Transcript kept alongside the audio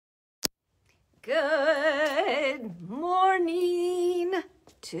Good morning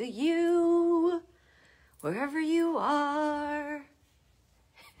to you, wherever you are.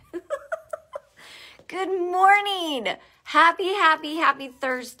 Good morning. Happy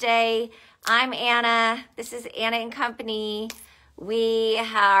Thursday. I'm Anna. This is Anna and Company. We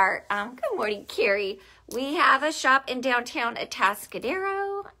are, good morning, Carrie. We have a shop in downtown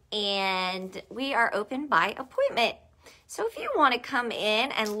Atascadero, and we are open by appointment. So if you want to come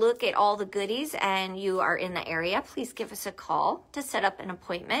in and look at all the goodies and you are in the area, please give us a call to set up an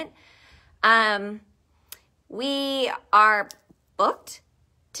appointment. We are booked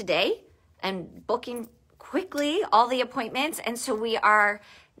today and booking quickly all the appointments. And so we are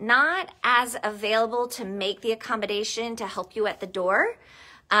not as available to make the accommodation to help you at the door.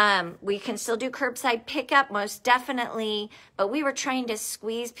 We can still do curbside pickup, most definitely, but we were trying to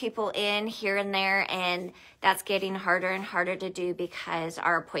squeeze people in here and there, and that's getting harder and harder to do because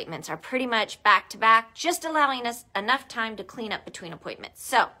our appointments are pretty much back to back, just allowing us enough time to clean up between appointments.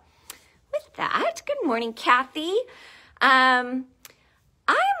 So with that, good morning, Kathy. I'm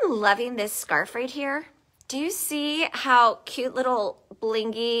loving this scarf right here. Do you see how cute little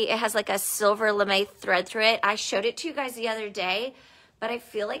blingy? It has like a silver lame thread through it. I showed it to you guys the other day, but I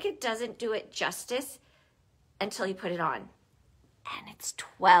feel like it doesn't do it justice until you put it on. And it's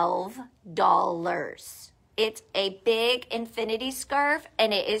 $12. It's a big infinity scarf,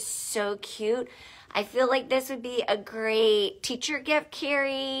 and it is so cute. I feel like this would be a great teacher gift,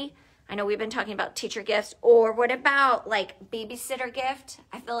 Carrie. I know we've been talking about teacher gifts, or what about like babysitter gift?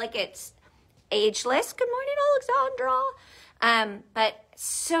 I feel like it's ageless. Good morning, Alexandra. But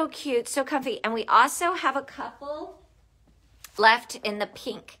so cute, so comfy. And we also have a couple left in the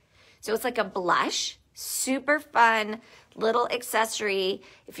pink. So it's like a blush, super fun little accessory.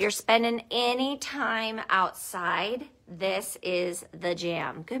 If you're spending any time outside, this is the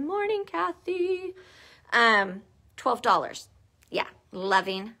jam. Good morning, Kathy. $12. Yeah,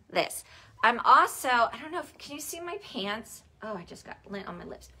 loving this. I'm also, I don't know if, can you see my pants? Oh, I just got lint on my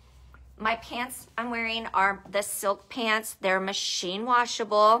lips. My pants I'm wearing are the silk pants. They're machine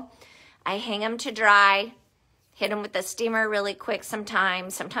washable. I hang them to dry. Hit them with the steamer really quick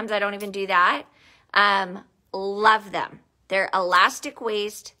sometimes. Sometimes I don't even do that. Love them. They're elastic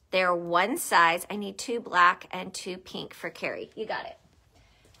waist. They're one size. I need 2 black and 2 pink for Carrie. You got it.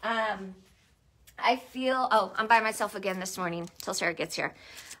 I feel, oh, I'm by myself again this morning till Sarah gets here.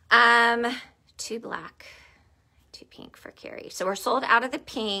 2 black, 2 pink for Carrie. So we're sold out of the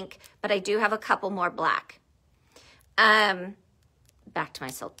pink, but I do have a couple more black. Back to my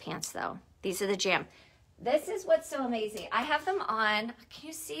silk pants though. These are the jam. This is what's so amazing. I have them on. Can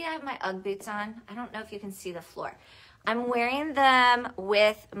you see I have my Ugg boots on? I don't know if you can see the floor. I'm wearing them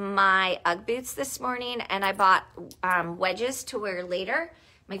with my Ugg boots this morning, and I bought wedges to wear later.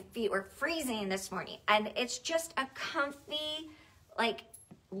 My feet were freezing this morning, and it's just a comfy, like,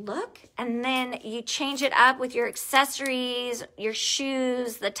 look. And then you change it up with your accessories, your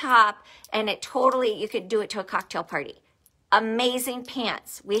shoes, the top, and it totally, you could do it to a cocktail party. Amazing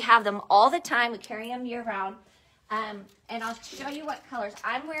pants. We have them all the time. We carry them year round. And I'll show you what colors.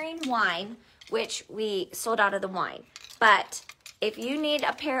 I'm wearing wine, which we sold out of the wine. But if you need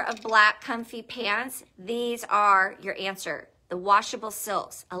a pair of black comfy pants, these are your answer. The washable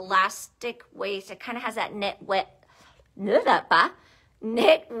silks, elastic waist. It kind of has that knit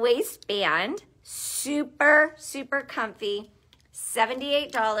waistband. Super, super comfy.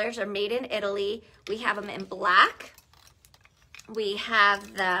 $78 are made in Italy. We have them in black. We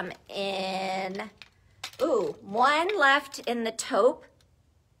have them in, one left in the taupe.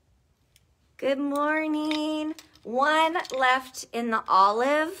 Good morning. One left in the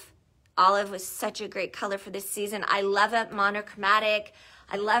olive. Olive was such a great color for this season. I love it monochromatic.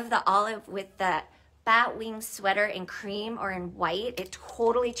 I love the olive with the bat wing sweater in cream or in white. It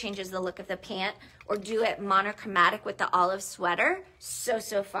totally changes the look of the pant. Or do it monochromatic with the olive sweater. So,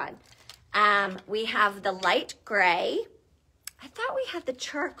 so fun. We have the light gray. I thought we had the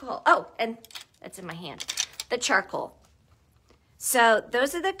charcoal. Oh, and that's in my hand. The charcoal. So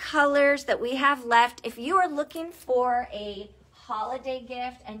those are the colors that we have left. If you are looking for a holiday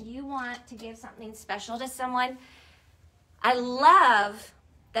gift and you want to give something special to someone, I love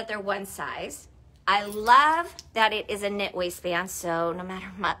that they're one size. I love that it is a knit waistband. So no matter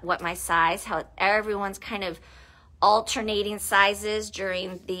what my size, how everyone's kind of alternating sizes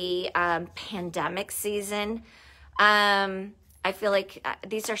during the pandemic season. I feel like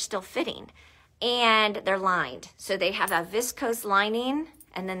these are still fitting, and they're lined. So they have a viscose lining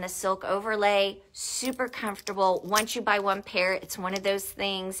and then the silk overlay, super comfortable. Once you buy one pair, it's one of those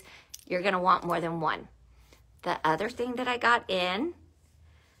things you're gonna want more than one. The other thing that I got in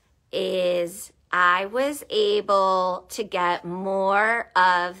is I was able to get more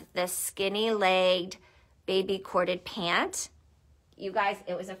of the skinny-legged baby corded pant. You guys,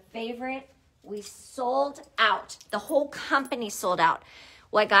 it was a favorite. We sold out. The whole company sold out.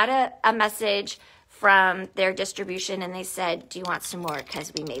 Well, I got a message from their distribution and they said, do you want some more?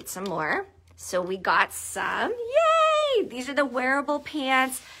 Because we made some more. So we got some. Yay! These are the wearable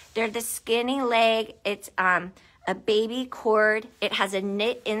pants. They're the skinny leg. It's a baby cord. It has a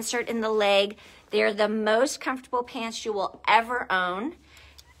knit insert in the leg. They're the most comfortable pants you will ever own.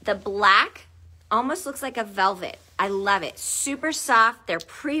 The black almost looks like a velvet. I love it. Super soft. They're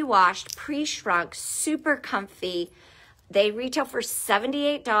pre-washed, pre-shrunk, super comfy. They retail for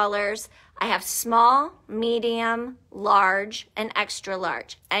 $78. I have small, medium, large, and extra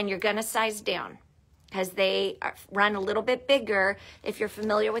large. And you're going to size down because they run a little bit bigger. If you're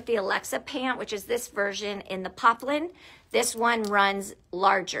familiar with the Alexa pant, which is this version in the poplin, this one runs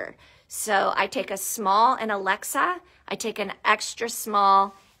larger. So I take a small in Alexa, I take an extra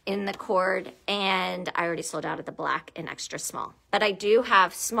small in the cord, and I already sold out of the black and extra small. But I do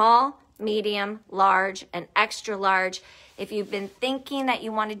have small, medium, large, and extra large. If you've been thinking that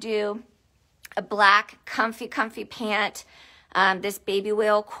you want to do a black, comfy pant, this baby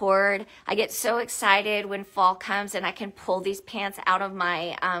whale cord, I get so excited when fall comes and I can pull these pants out of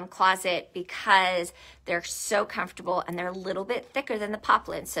my closet because they're so comfortable and they're a little bit thicker than the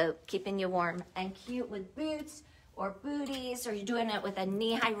poplin, so keeping you warm and cute with boots or booties, or you're doing it with a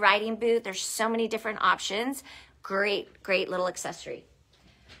knee-high riding boot. There's so many different options. Great little accessory.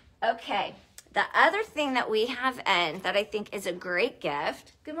 Okay, the other thing that we have in that I think is a great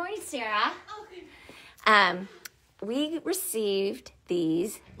gift. Good morning, Sarah. Okay. We received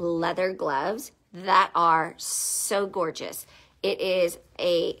these leather gloves that are so gorgeous. It is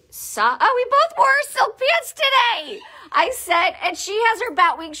we both wore silk pants today. I said, and she has her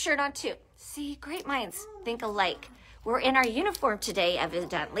Batwing shirt on too. See, great minds think alike. We're in our uniform today,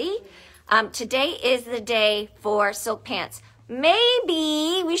 evidently. Today is the day for silk pants.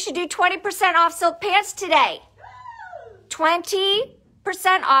 Maybe we should do 20% off silk pants today. 20%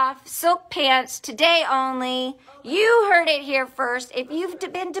 off silk pants today only. You heard it here first. If you've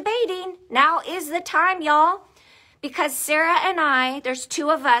been debating, now is the time, y'all. Because Sarah and I, there's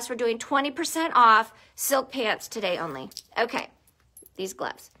two of us, we're doing 20% off silk pants today only. Okay, these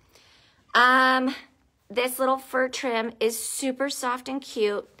gloves. This little fur trim is super soft and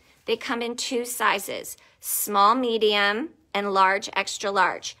cute. They come in two sizes, small, medium, and large, extra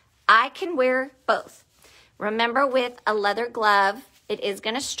large. I can wear both. Remember, with a leather glove, it is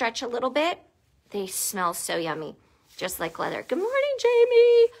going to stretch a little bit. They smell so yummy, just like leather. Good morning,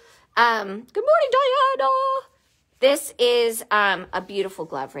 Jamie. Good morning, Diana. This is a beautiful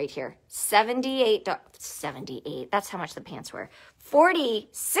glove right here. $78. That's how much the pants were.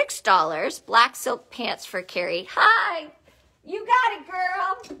 $46. Black silk pants for Carrie. Hi. You got it,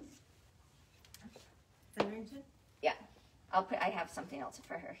 girl. Yeah. I have something else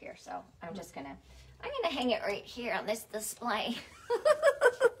for her here, so I'm gonna hang it right here on this display.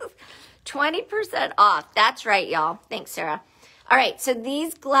 20% off. That's right, y'all. Thanks, Sarah. All right, so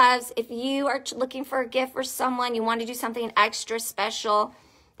these gloves, if you are looking for a gift for someone, you want to do something extra special,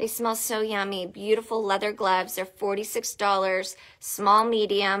 they smell so yummy. Beautiful leather gloves. They're $46, small,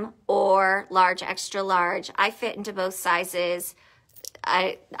 medium, or large, extra large. I fit into both sizes.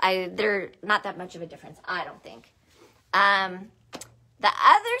 They're not that much of a difference, I don't think. The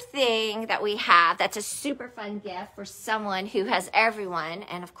other thing that we have that's a super fun gift for someone who has everyone,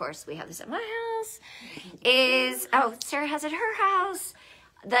 and of course we have this at my house, is, Sarah has it at her house,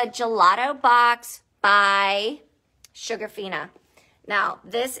 the Gelato Box by Sugarfina. Now,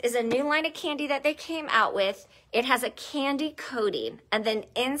 this is a new line of candy that they came out with. It has a candy coating, and then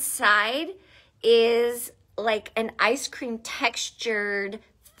inside is like an ice cream textured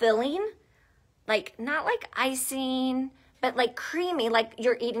filling, like not like icing, but like creamy, like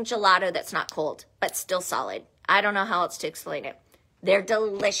you're eating gelato that's not cold, but still solid. I don't know how else to explain it. They're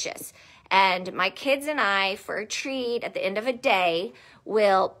delicious. And my kids and I, for a treat at the end of a day,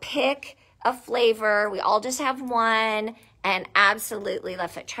 will pick a flavor. We all just have one, and absolutely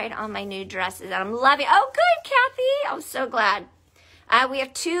love it. Tried on my new dresses, and I'm loving it. Oh, good, Kathy. I'm so glad. We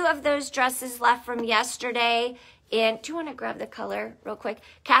have two of those dresses left from yesterday. And do you want to grab the color real quick?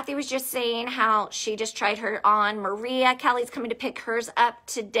 Kathy was just saying how she just tried her on. Maria Kelly's coming to pick hers up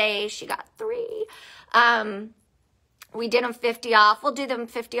today. She got 3. We did them 50 off. We'll do them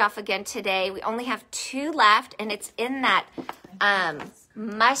 50 off again today. We only have 2 left, and it's in that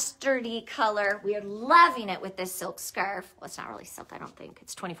mustardy color. We are loving it with this silk scarf. Well, it's not really silk, I don't think.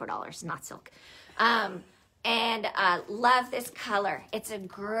 It's $24, not silk. And love this color. It's a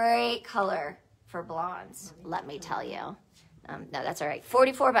great color for blondes, let me tell you. No, that's all right.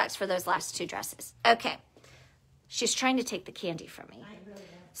 $44 for those last two dresses. Okay. She's trying to take the candy from me.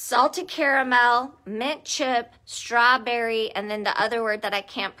 Salted caramel, mint chip, strawberry, and then the other word that I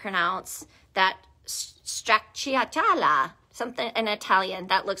can't pronounce, that stracciatella, something in Italian.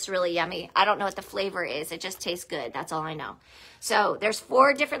 That looks really yummy. I don't know what the flavor is. It just tastes good. That's all I know. So there's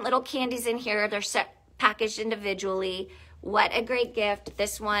 4 different little candies in here. They're packaged individually. What a great gift.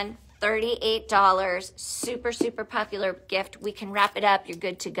 This one, $38. Super, super popular gift. We can wrap it up. You're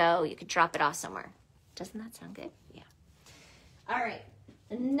good to go. You could drop it off somewhere. Doesn't that sound good? Yeah. All right.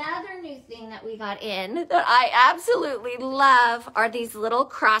 Another new thing that we got in that I absolutely love are these little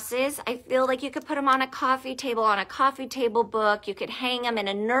crosses. I feel like you could put them on a coffee table book. You could hang them in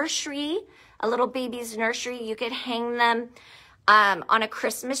a nursery, a little baby's nursery. You could hang them on a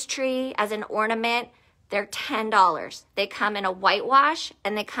Christmas tree as an ornament. They're $10. They come in a white wash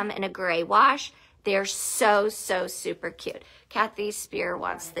and they come in a gray wash. They're so, so super cute. Kathy Spear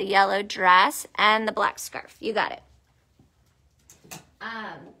wants the yellow dress and the black scarf. You got it.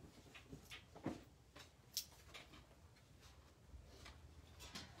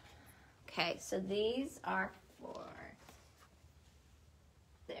 Okay, so these are for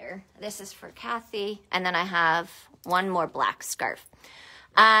there. This is for Kathy, and then I have one more black scarf.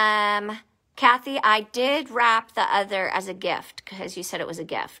 Kathy, I did wrap the other as a gift because you said it was a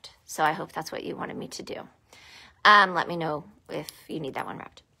gift. So I hope that's what you wanted me to do. Let me know if you need that one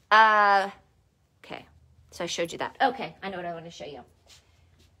wrapped. Okay, so I showed you that. Okay, I know what I want to show you.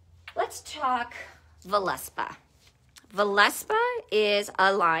 Let's talk Valespa. Valespa is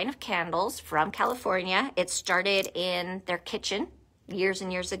a line of candles from California. It started in their kitchen years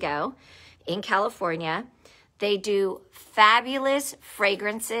and years ago in California. They do fabulous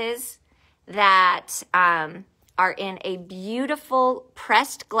fragrances that are in a beautiful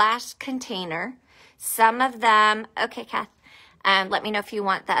pressed glass container. Some of them, okay, Kath, let me know if you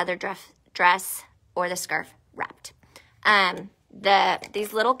want the other dress or the scarf wrapped.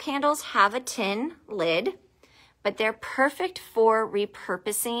 These little candles have a tin lid, but they're perfect for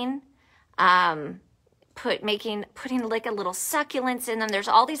repurposing, putting like a little succulents in them. There's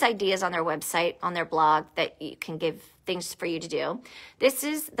all these ideas on their website, on their blog, that you can give things for you to do.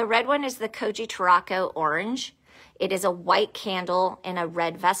 The red one is the Koji Tarocco Orange. It is a white candle in a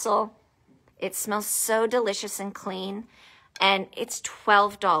red vessel. It smells so delicious and clean, and it's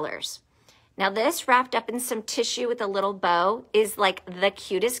 $12. Now this wrapped up in some tissue with a little bow is like the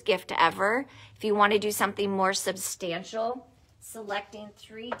cutest gift ever. If you want to do something more substantial, selecting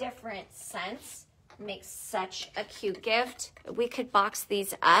 3 different scents makes such a cute gift. We could box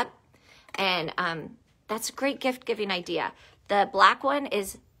these up, and that's a great gift giving idea. The black one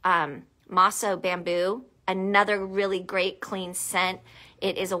is Maso Bamboo, another really great clean scent.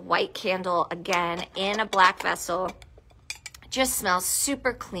 It is a white candle, again, in a black vessel. Just smells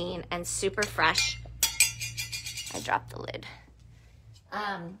super clean and super fresh. I dropped the lid.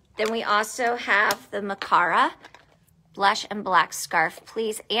 Then we also have the Macara blush and black scarf.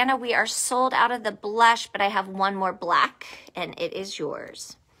 Please, Anna, we are sold out of the blush, but I have one more black, and it is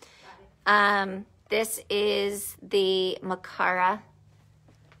yours. This is the Macara.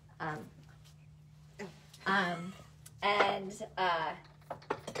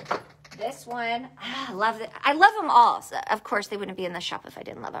 This one, I love it. I love them all. So of course, they wouldn't be in the shop if I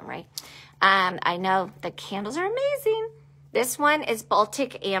didn't love them, right? I know the candles are amazing. This one is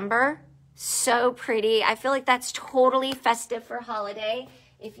Baltic Amber. So pretty. I feel like that's totally festive for holiday.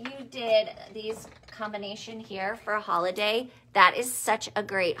 If you did these combination here for a holiday, that is such a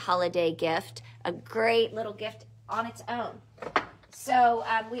great holiday gift. A great little gift on its own. So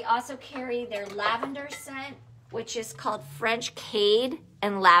we also carry their lavender scent, which is called French Cade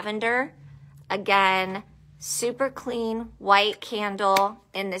and Lavender. Again, super clean white candle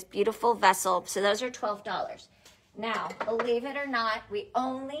in this beautiful vessel. So those are $12. Now, believe it or not, we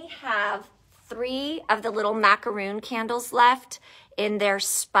only have 3 of the little macaroon candles left in their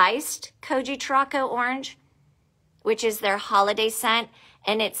spiced Koji Tarocco Orange, which is their holiday scent.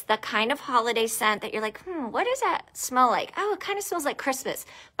 And it's the kind of holiday scent that you're like, what does that smell like? Oh, it kind of smells like Christmas,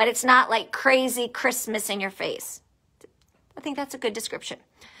 but it's not like crazy Christmas in your face. I think that's a good description.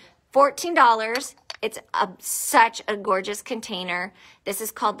 $14. It's such a gorgeous container. This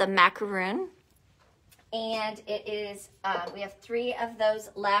is called the Macaroon. And it is, we have 3 of those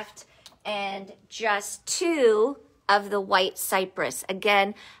left and just 2 of the white cypress.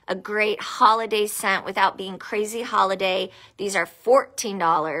 Again, a great holiday scent without being crazy holiday. These are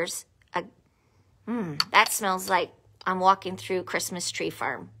 $14. That smells like I'm walking through Christmas Tree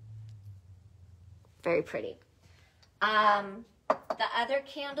Farm. Very pretty. The other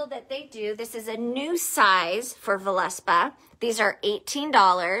candle that they do, this is a new size for Valespa. These are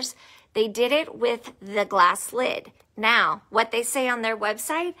 $18. They did it with the glass lid. Now, what they say on their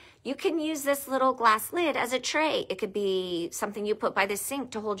website, you can use this little glass lid as a tray. It could be something you put by the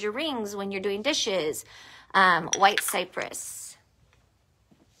sink to hold your rings when you're doing dishes. White cypress.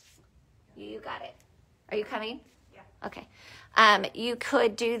 You got it. Are you coming? Yeah. Okay. You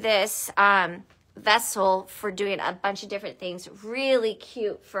could do this vessel for doing a bunch of different things. Really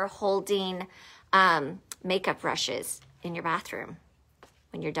cute for holding makeup brushes in your bathroom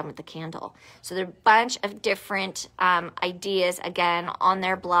when you're done with the candle. So there are a bunch of different ideas, again, on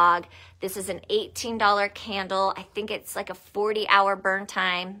their blog. This is an $18 candle. I think it's like a 40-hour burn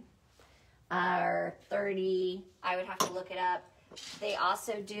time, or 30. I would have to look it up. They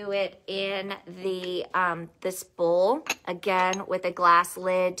also do it in the this bowl, again, with a glass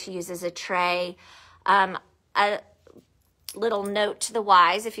lid to use as a tray. A little note to the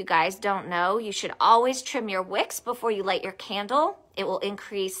wise, if you guys don't know, you should always trim your wicks before you light your candle. It will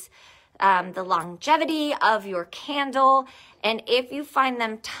increase the longevity of your candle. And if you find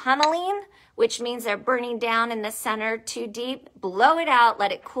them tunneling, which means they're burning down in the center too deep, blow it out,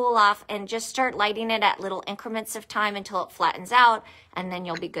 let it cool off, and just start lighting it at little increments of time until it flattens out, and then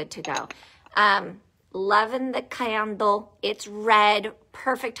you'll be good to go. Loving the candle. It's red,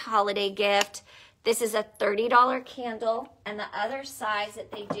 perfect holiday gift. This is a $30 candle, and the other size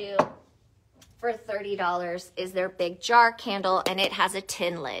that they do for $30 is their big jar candle, and it has a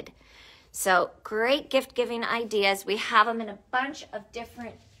tin lid. So great gift giving ideas. We have them in a bunch of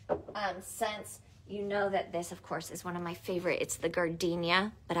different scents. You know that this, of course, is one of my favorite. It's the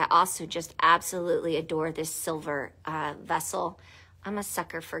gardenia, but I also just absolutely adore this silver vessel. I'm a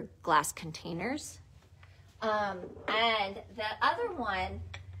sucker for glass containers. And the other one,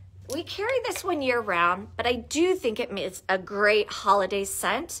 we carry this one year round, but I do think it is a great holiday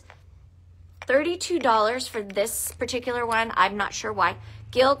scent. $32 for this particular one. I'm not sure why.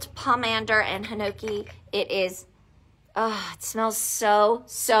 Gilt, Pomander, and Hinoki. It is, oh, it smells so,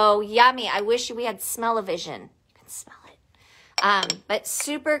 so yummy. I wish we had smell-o-vision. You can smell it. But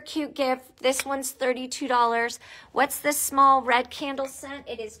super cute gift. This one's $32. What's this small red candle scent?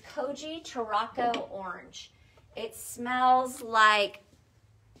 It is Koji Tarocco Orange. It smells like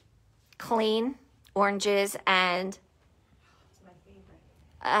clean oranges and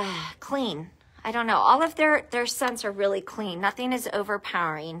clean. I don't know. All of their scents are really clean. Nothing is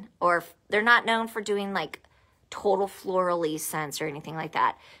overpowering, or they're not known for doing like total florally scents or anything like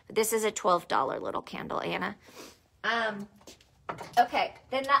that. But this is a $12 little candle, Anna. Okay,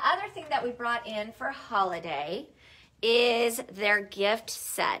 then the other thing that we brought in for holiday is their gift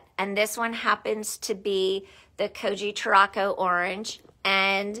set. And this one happens to be the Koji Tarocco Orange.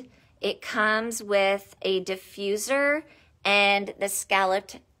 And it comes with a diffuser and the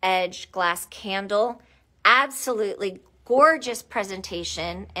scalloped edge glass candle. Absolutely gorgeous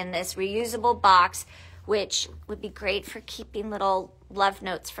presentation in this reusable box, which would be great for keeping little love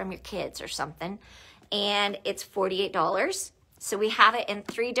notes from your kids or something. And it's $48. So we have it in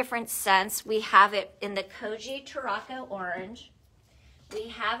 3 different scents. We have it in the Koji Tarocco Orange. We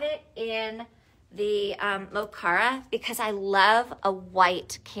have it in the Mochara, because I love a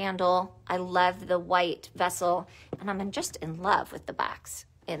white candle. I love the white vessel, and I'm just in love with the box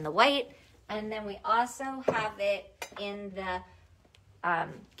in the white. And then we also have it in the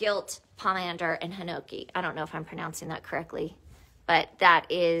Gilt, Pomander, and Hinoki. I don't know if I'm pronouncing that correctly, but that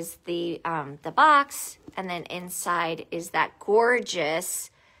is the box. And then inside is that gorgeous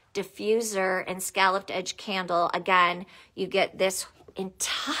diffuser and scalloped edge candle. Again, you get this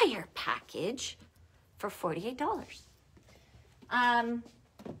entire package for $48.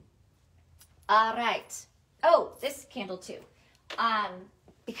 All right. Oh, this candle too.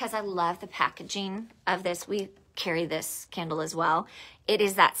 Because I love the packaging of this, we carry this candle as well. It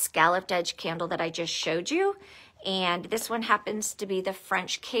is that scalloped edge candle that I just showed you. And this one happens to be the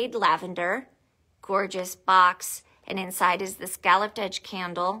French Cade Lavender. Gorgeous box. And inside is the scalloped edge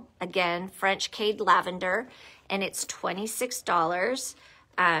candle. Again, French Cade Lavender. And it's $26.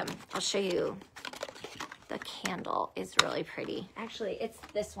 I'll show you. The candle is really pretty. Actually, it's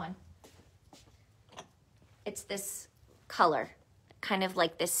this one. It's this color. Kind of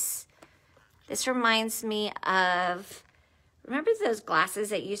like this. This reminds me of, remember those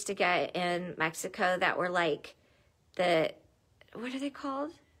glasses that you used to get in Mexico that were like what are they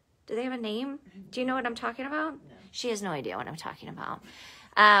called? Do they have a name? Do you know what I'm talking about? No. She has no idea what I'm talking about.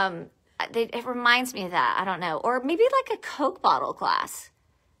 It reminds me of that. I don't know. Or maybe like a Coke bottle glass.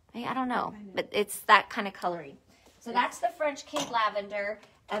 I don't know. But it's that kind of coloring. So that's the French Cade Lavender.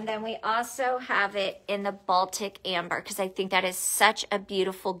 And then we also have it in the Baltic Amber because I think that is such a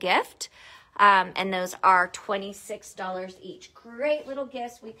beautiful gift. And those are $26 each. Great little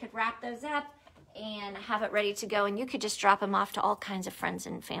gifts. We could wrap those up and have it ready to go. And you could just drop them off to all kinds of friends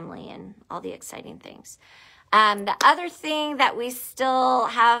and family and all the exciting things. The other thing that we still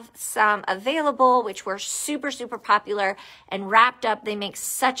have some available, which were super, super popular and wrapped up. They make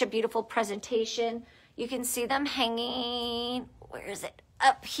such a beautiful presentation. You can see them hanging, where is it?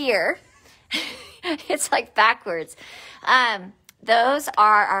 Up here. It's like backwards. Those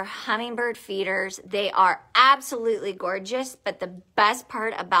are our hummingbird feeders. They are absolutely gorgeous, but the best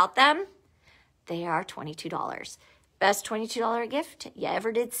part about them, they are $22. Best $22 gift you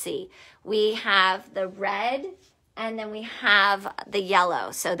ever did see. We have the red and then we have the yellow.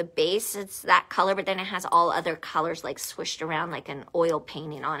 So the base, it's that color, but then it has all other colors like swished around like an oil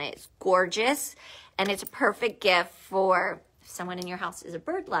painting on it. It's gorgeous and it's a perfect gift for if someone in your house is a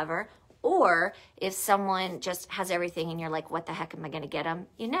bird lover, or if someone just has everything and you're like, what the heck am I going to get them?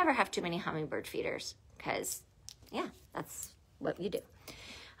 You never have too many hummingbird feeders because, yeah, that's what you do.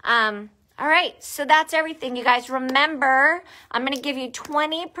 All right, so that's everything, you guys. Remember, I'm going to give you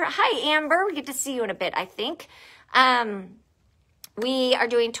hi, Amber. We get to see you in a bit, I think. We are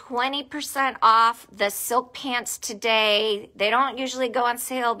doing 20% off the silk pants today. They don't usually go on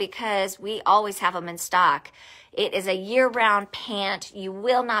sale because we always have them in stock. It is a year-round pant. You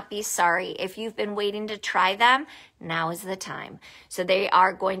will not be sorry. If you've been waiting to try them, now is the time. So they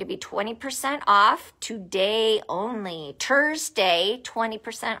are going to be 20% off today only. Thursday,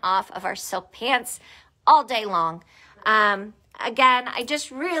 20% off of our silk pants all day long. Again, I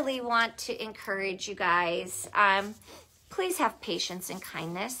just really want to encourage you guys. Please have patience and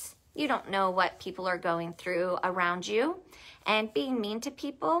kindness. You don't know what people are going through around you. And being mean to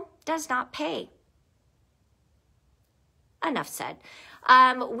people does not pay. Enough said.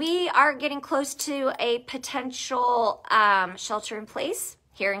 We are getting close to a potential shelter in place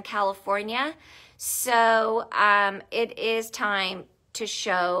here in California. So it is time to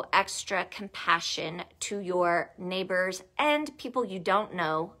show extra compassion to your neighbors and people you don't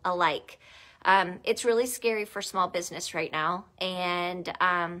know alike. It's really scary for small business right now. And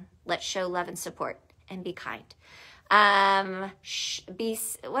let's show love and support and be kind. Anna,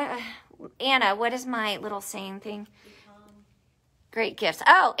 what is my little saying thing? Great gifts.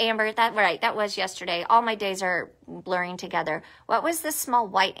 Oh, Amber, that was yesterday. All my days are blurring together. What was this small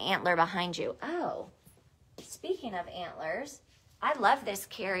white antler behind you? Oh, speaking of antlers, I love this,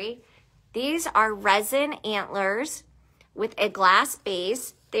 Carrie. These are resin antlers with a glass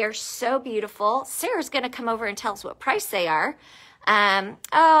base. They're so beautiful. Sarah's going to come over and tell us what price they are.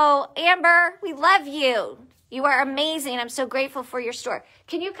 Oh, Amber, we love you. You are amazing. I'm so grateful for your store.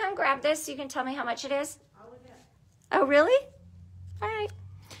 Can you come grab this so you can tell me how much it is? Oh, really? All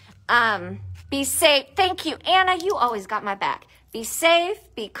right. Be safe. Thank you. Anna, you always got my back. Be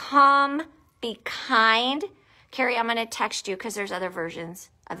safe, be calm, be kind. Carrie, I'm going to text you because there's other versions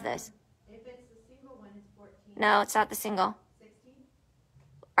of this. If it's the single one, it's 14. No, it's not the single.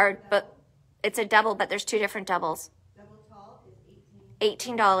 16? But it's a double, but there's two different doubles. Double tall is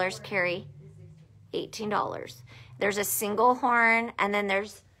 $18, Carrie. $18. There's a single horn, and then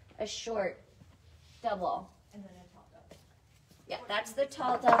there's a short double. And then a tall double. Yeah, that's the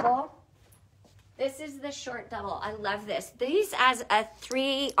tall double. This is the short double. I love this. These as a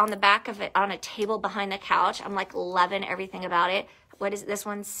 3 on the back of it on a table behind the couch. I'm like loving everything about it. What is this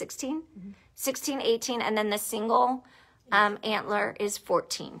one? 16? Mm-hmm. 16, 18, and then the single antler is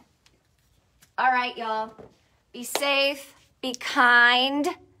 14. All right, y'all. Be safe. Be kind.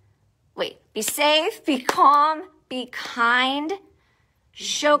 Wait. Be safe. Be calm. Be kind.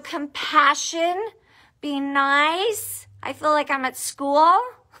 Show compassion. Be nice. I feel like I'm at school.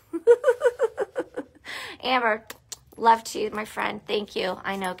 Amber, love to you, my friend. Thank you.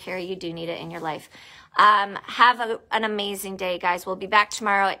 I know, Carrie, you do need it in your life. Have an amazing day, guys. We'll be back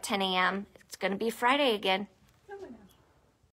tomorrow at 10 a.m. It's going to be Friday again.